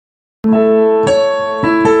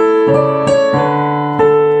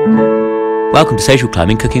Welcome to Social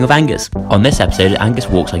Climbing Cooking with Angus. On this episode, Angus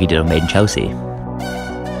walks like he did on Made in Chelsea.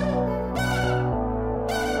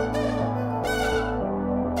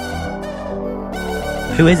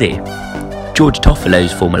 Who is he? George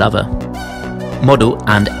Toffolo's former lover. Model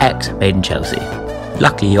and ex-Made in Chelsea.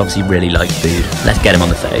 Luckily, he obviously really likes food. Let's get him on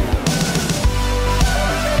the phone.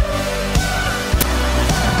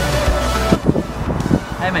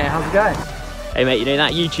 Hey mate, how's it going? Hey mate, you know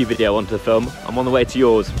that YouTube video I wanted to film? I'm on the way to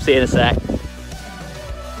yours. See you in a sec.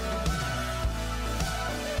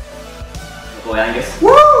 Boy Angus.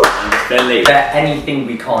 Woo! Angus Findlay. Is there anything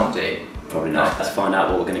we can't do? Probably not. Let's find out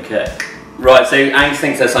what we're going to cook. Right, so Angus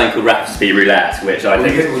thinks there's something called recipe roulette, which I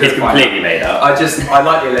think is completely made up. I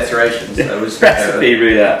like the alliterations. So recipe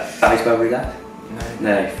roulette. How do you spell roulette?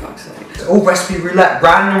 No, fuck's sake. It's all recipe roulette,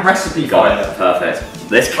 random recipe finder. Perfect.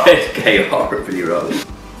 This could go horribly wrong.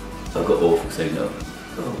 I've got awful signal. Oh,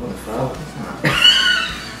 what the fuck is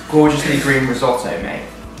that? Gorgeously green risotto, mate.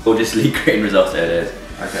 Gorgeously green risotto it is.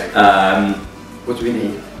 Okay. Cool. What do we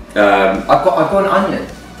need? I've got an onion.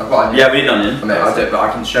 Yeah, we need an onion. No, I don't, but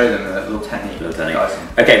I can show them a little technique.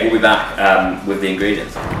 Okay, we'll be back with the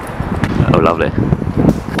ingredients. Oh, lovely.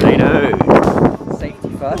 Tomato. Safety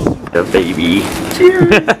first. The baby.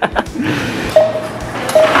 Cheers.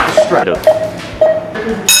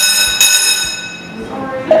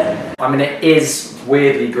 I mean, it is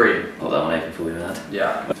weirdly green. Oh, that one open for you, lad.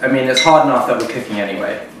 Yeah. I mean, it's hard enough that we're cooking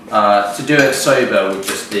anyway. To do it sober would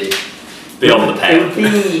just be... Beyond the pale. It would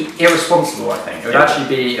be irresponsible, I think. It would actually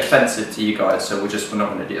be offensive to you guys, so we're not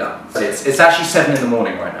going to do that. It's actually 7 in the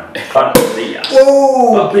morning right now.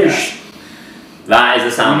 Whoa! Bish! That is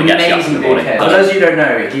the sound that gets you up in the morning. For those of you who don't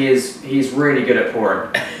know, he's really good at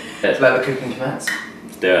pouring. Let the cooking commence.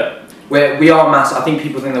 Let's do it. We are massive. I think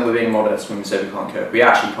people think that we're being modest when we say we can't cook. We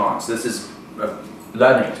actually can't. So this is a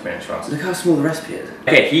learning experience for us. Look how small the recipe is.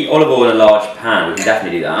 Okay, heat olive oil in a large pan. We can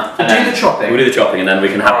definitely do that. We'll do the chopping. We'll do the chopping and then we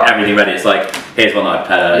can have everything ready. It's like, here's one that I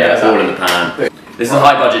prepared earlier. It's all in the pan. This is a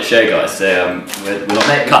high budget show, guys, so we're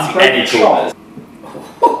not cutting any corners.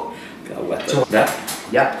 Got wet that.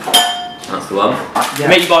 Yeah. That's the one.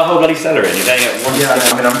 Mate, you buy a whole bloody celery and you're going to get one. Yeah,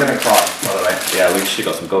 I mean, I'm going to cry, by the way. Yeah, we should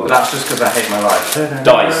have got some goggles. That's just because I hate my life.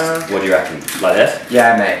 Diced, what do you reckon? Like this?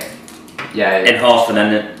 Yeah, mate. Yeah. In half and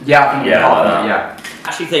then... Yeah, I think in half, like yeah. I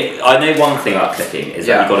actually think, I know one thing about cooking is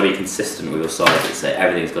that you've got to be consistent with your sizes, so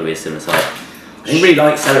everything's got to be a similar size. I don't really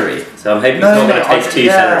like celery, so I'm hoping it's not going to taste too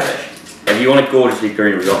celery. If you want a gorgeously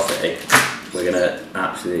green risotto, we're going to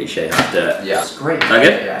absolutely show you how to do it. Yeah, it's great. Is that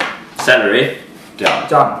good? Yeah. Celery, done.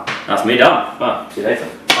 Done. That's me done. Well, see you later.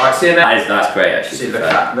 Alright, see you mate. That's great actually. See, look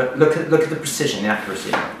at that. Look at the precision, the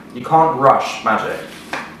accuracy. You can't rush magic.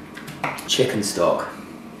 Chicken stock.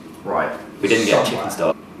 Right. We didn't get chicken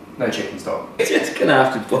stock. No chicken stock. It's just going to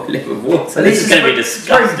have to boil it with water. This is going to be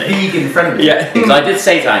disgusting. Very vegan friendly. Yeah, because I did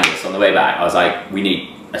say to Angus on the way back, I was like, we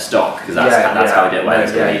need a stock, because that's how we do it when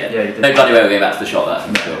it's going to eat it. No bloody way we're going back to the shop, that's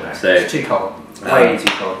for sure. No. So, it's too cold. It's way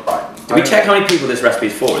too cold. Right. Did we check how many people this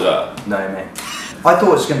recipe's for as well? No, mate. I thought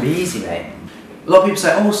it was going to be easy, mate. A lot of people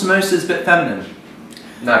say, oh, samosa's a bit feminine.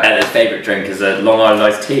 No. And his favourite drink is a Long Island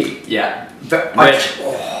iced tea. Yeah.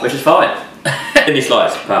 Which is fine. Thinly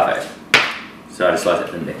sliced, perfect. So I just slice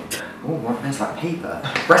it thinly. Oh, what smells like paper.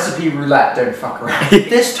 Recipe roulette, don't fuck around.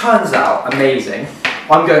 This turns out amazing.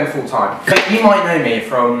 I'm going full time. You might know me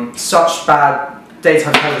from such bad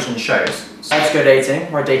daytime television shows. Let's Go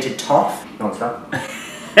Dating, where I dated Toff. You understand?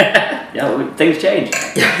 Yeah, well, things change.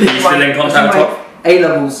 Are you still in contact with Toff?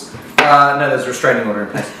 A-levels. No, there's a restraining order in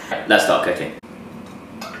place. Let's start cooking.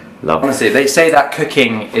 Love. Honestly, they say that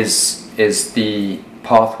cooking is the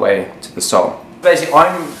pathway to the soul. Basically,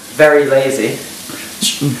 I'm very lazy,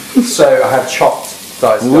 so I have chopped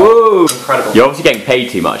diced garlic. Whoa! Incredible. You're obviously getting paid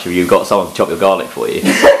too much if you've got someone to chop your garlic for you.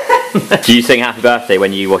 Do you sing happy birthday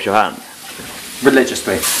when you wash your hands?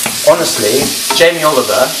 Religiously. Honestly, Jamie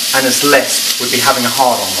Oliver and his lisp would be having a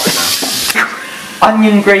hard on right now.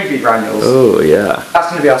 Onion gravy granules. Oh yeah. That's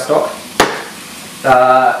going to be our stock.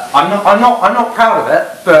 I'm not proud of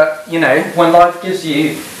it, but you know, when life gives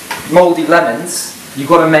you mouldy lemons, you've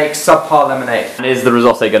got to make subpar lemonade. And is the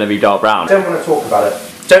risotto going to be dark brown? I don't want to talk about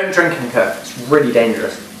it. Don't drink and cook. It's really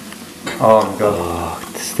dangerous. Oh my god.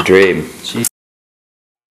 Oh, this is the dream. Jeez.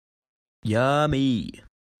 Yummy.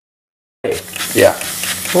 Yeah.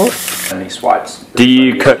 What? Only swipes. Do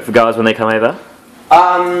you cook for guys when they come over?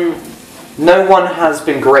 No one has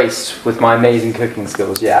been graced with my amazing cooking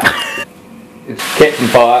skills yet. It's kitchen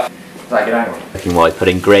fire. Is that a good angle? Looking why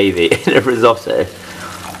putting gravy in a risotto.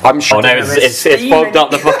 I'm sure. Oh no, it's fogged up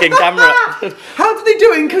the fucking camera. How do they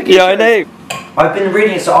do it in cooking? Yeah, I know. I've been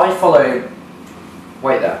reading, so I follow.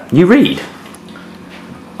 Wait there. You read?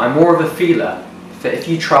 I'm more of a feeler, that if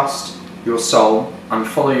you trust your soul and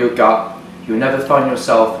follow your gut, you'll never find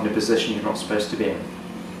yourself in a position you're not supposed to be in.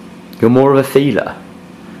 You're more of a feeler?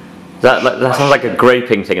 That sounds like a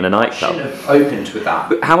groping thing in a nightclub. I shouldn't have opened with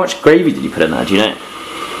that. How much gravy did you put in there, do you know?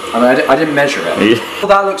 I mean, I didn't measure it. Well,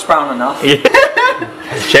 that looks brown enough. Yeah.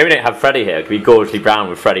 Shame we don't have Freddie here. It could be gorgeously brown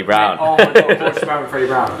with Freddie Brown. Oh my god, gorgeously brown with Freddie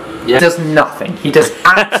Brown. Yeah. He does nothing. He does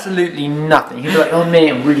absolutely nothing. He'll be like, oh mate,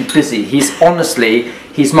 I'm really busy. He's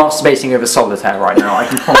masturbating over solitaire right now. I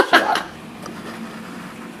can promise you that.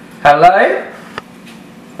 Hello?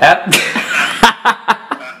 Yep.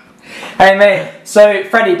 Hey mate, so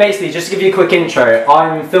Freddie, basically, just to give you a quick intro,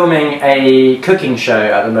 I'm filming a cooking show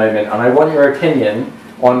at the moment and I want your opinion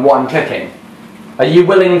on what I'm cooking. Are you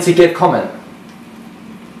willing to give comment?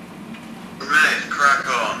 Mate, crack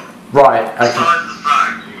on. Right, okay. Besides the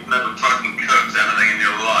fact you've never fucking cooked anything in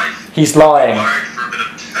your life, He's lying. I'm worried for a bit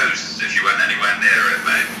of toast if you went anywhere near it,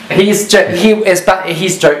 mate.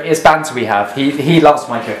 It's banter we have. He loves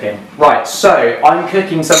my cooking. Right, so I'm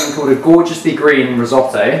cooking something called a gorgeously green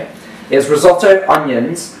risotto. It's risotto,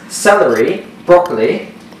 onions, celery, broccoli,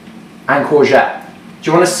 and courgette.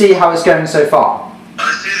 Do you want to see how it's going so far?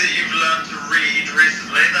 I see that you've learned to read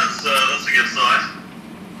recently. That's a good sign.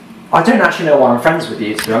 I don't actually know why I'm friends with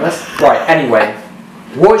you, to be honest. Right, anyway,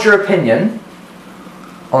 what's your opinion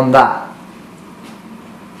on that?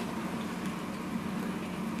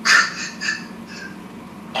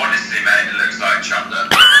 Honestly, mate, it looks like chunder.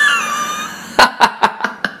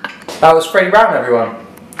 That was Freddie Brown, everyone.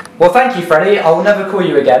 Well, thank you, Freddie. I will never call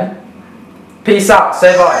you again. Peace out.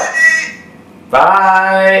 Say bye.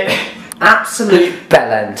 Bye. Absolute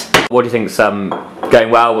bellend. What do you think's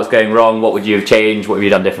going well? What's going wrong? What would you have changed? What have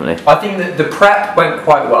you done differently? I think that the prep went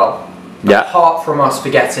quite well. Yeah. Apart from us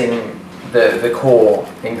forgetting the core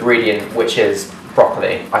ingredient, which is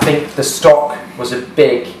broccoli. I think the stock was a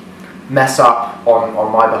big mess up on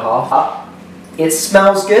my behalf. It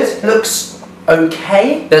smells good. Looks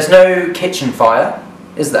okay. There's no kitchen fire,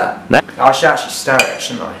 is there? No. I should actually stir it,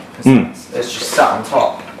 shouldn't I? It's just sat on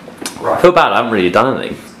top. Right. I feel bad, I haven't really done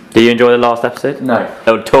anything. Did you enjoy the last episode? No.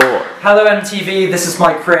 Oh, tour. Hello MTV, this is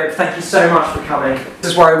my crib. Thank you so much for coming.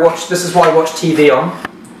 This is where I watch TV on.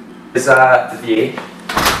 Is The View.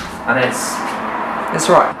 And it's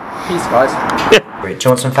right. Peace guys. Wait, do you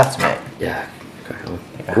want some feta, mate? Yeah.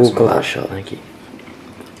 Oh, got that shot, thank you.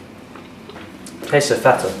 Taste of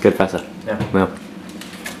feta. Good feta. Yeah. Well.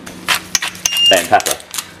 Same pepper.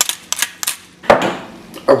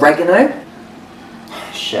 Oregano?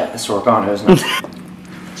 Shit, that's oregano, isn't it?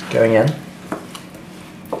 It's going in.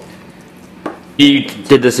 You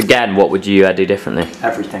did this again, what would you do differently?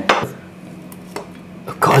 Everything.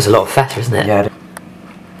 Oh god, there's a lot of feta, isn't it? Yeah.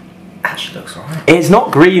 Actually looks alright. It's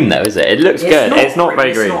not green though, is it? It looks good. It's not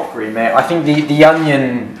very green. It's not green, mate. I think the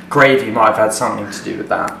onion gravy might have had something to do with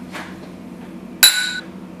that.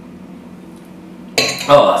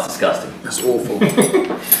 Oh, that's disgusting. That's awful.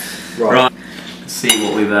 Right. Let's see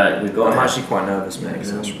what we've got. I'm actually quite nervous, mate.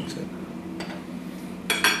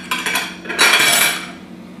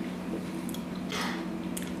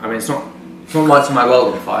 I mean, it's not lighting my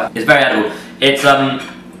world on fire. It's very edible. It's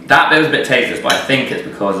that bit was a bit tasteless, but I think it's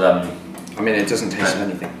because I mean, it doesn't taste of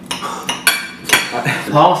anything.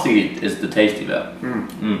 parsley is the tasty bit.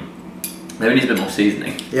 Maybe it needs a bit more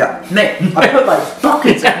seasoning. Yeah. Mate, I put like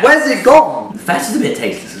buckets. Where's it gone? The feta's a bit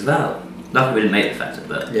tasteless as well. Luckily we didn't make the feta,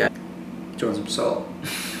 but yeah. Do you want some salt?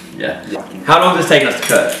 Yeah. How long has this taken us to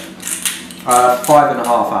cook? 5.5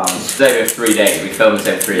 hours. It's over 3 days. We filmed this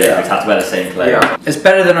over 3 days. We had to wear the same clothes. Yeah. It's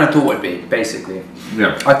better than I thought it'd be, basically.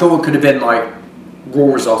 Yeah. I thought it could have been like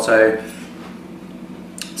raw risotto,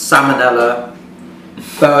 salmonella,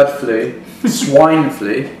 bird flu, swine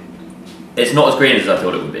flu. It's not as green as I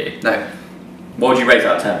thought it would be. No. What would you rate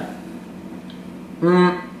out of 10?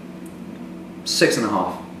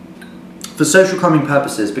 6.5. For social climbing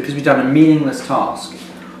purposes, because we've done a meaningless task,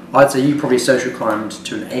 I'd say you probably social climbed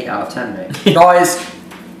to an 8 out of 10, mate. Guys,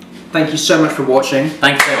 thank you so much for watching.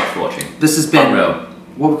 Thank you so much for watching. This has been Unreal.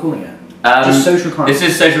 What are we calling it? Just social climbing. This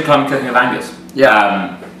is social climbing cooking of Angus.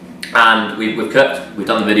 Yeah. And we've cooked. We've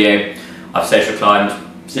done the video. I've social climbed.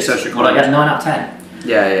 Social What I climbed. get 9 out of 10.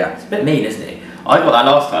 Yeah. It's a bit mean, isn't it? I got that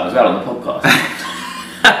last time as well on the podcast.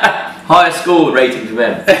 Highest score rating to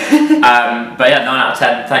win. But yeah, 9 out of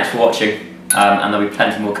 10. Thanks for watching. And there'll be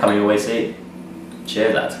plenty more coming your way soon.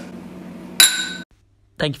 Cheers, lads.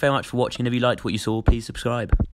 Thank you very much for watching. If you liked what you saw, please subscribe.